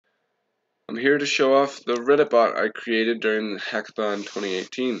I'm here to show off the Reddit bot I created during Hackathon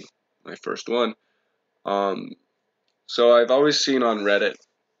 2018, my first one. So I've always seen on Reddit,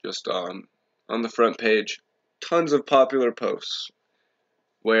 just on the front page, tons of popular posts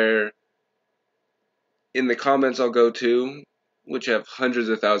where in the comments I'll go to, which have hundreds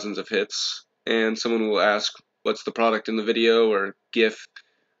of thousands of hits, and someone will ask what's the product in the video or GIF,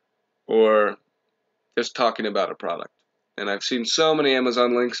 or just talking about a product. And I've seen so many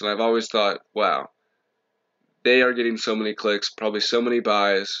Amazon links, and I've always thought, wow, they are getting so many clicks, probably so many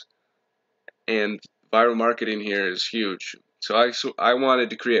buys, and viral marketing here is huge. So I wanted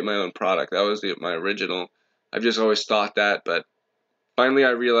to create my own product. That was my original. I've just always thought that, but finally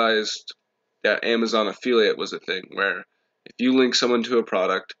I realized that Amazon affiliate was a thing where if you link someone to a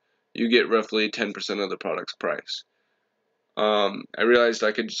product, you get roughly 10% of the product's price. I realized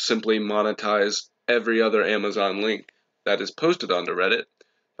I could simply monetize every other Amazon link that is posted onto Reddit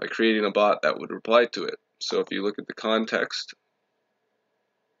by creating a bot that would reply to it. So if you look at the context,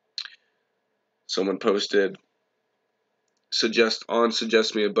 someone posted, suggest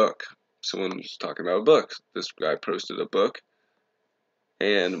me a book. Someone was talking about a book. This guy posted a book,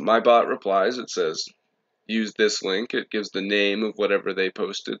 and my bot replies. It says, use this link. It gives the name of whatever they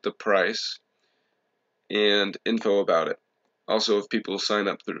posted, the price, and info about it. Also, if people sign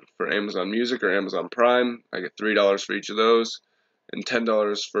up for Amazon Music or Amazon Prime, I get $3 for each of those, and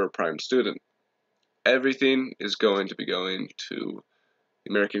 $10 for a Prime student. Everything is going to be going to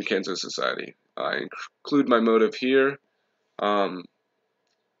the American Cancer Society. I include my motive here. My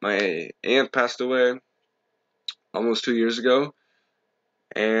aunt passed away almost 2 years ago,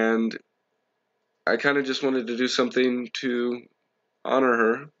 and I kind of just wanted to do something to honor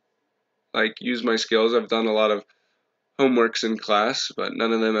her, like use my skills. I've done a lot of homeworks in class, but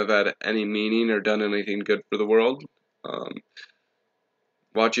none of them have had any meaning or done anything good for the world.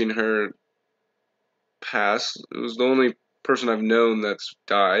 Watching her pass, it was the only person I've known that's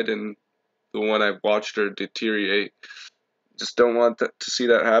died, and the one I've watched her deteriorate. Just don't want to see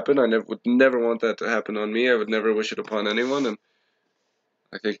that happen. I would never want that to happen on me. I would never wish it upon anyone, and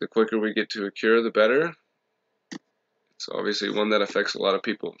I think the quicker we get to a cure, the better. It's obviously one that affects a lot of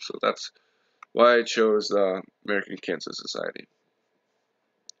people, so that's why I chose the American Cancer Society.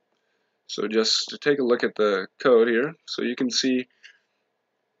 So just to take a look at the code here, so you can see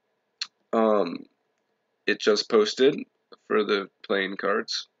it just posted for the playing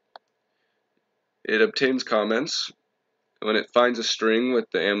cards. It obtains comments. When it finds a string with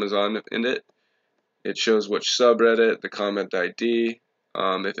the Amazon in it, it shows which subreddit, the comment ID.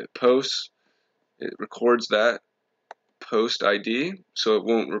 If it posts, it records that post ID, so it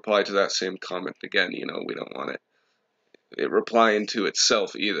won't reply to that same comment again. You know, we don't want it replying to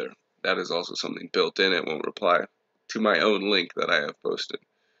itself either. That is also something built in. It won't reply to my own link that I have posted.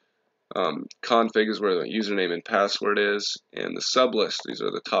 Config is where the username and password is, and the sublist, these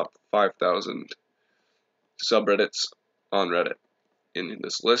are the top 5,000 subreddits on Reddit in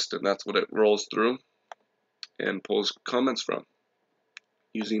this list, and that's what it rolls through and pulls comments from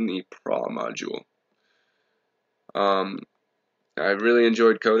using the pra module. I really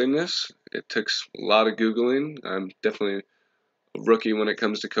enjoyed coding this. It took a lot of Googling. I'm definitely a rookie when it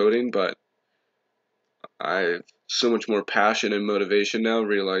comes to coding, but I have so much more passion and motivation now,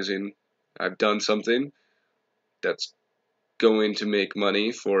 realizing I've done something that's going to make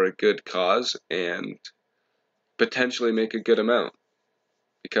money for a good cause and potentially make a good amount.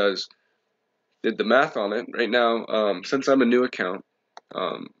 Because did the math on it right now, since I'm a new account,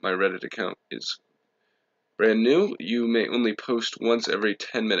 my Reddit account is brand new, you may only post once every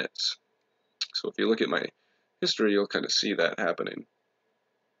 10 minutes. So if you look at my history, you'll kind of see that happening.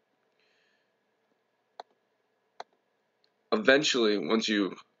 Eventually, once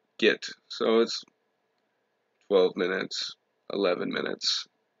you get, so it's 12 minutes, 11 minutes.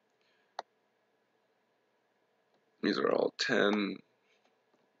 These are all 10,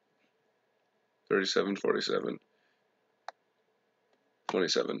 37, 47,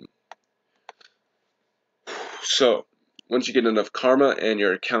 27. So, once you get enough karma and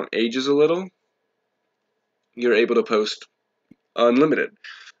your account ages a little, you're able to post unlimited.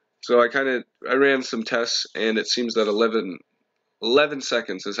 So I ran some tests, and it seems that 11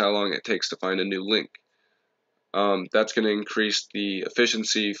 seconds is how long it takes to find a new link. That's going to increase the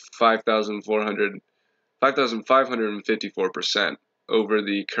efficiency 5,554% over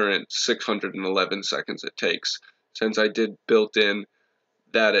the current 611 seconds it takes, since I did built in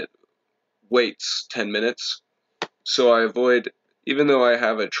that it waits 10 minutes. So I avoid, even though I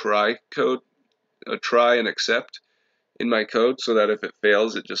have a try and accept in my code, so that if it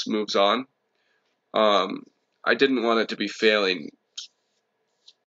fails, it just moves on. I didn't want it to be failing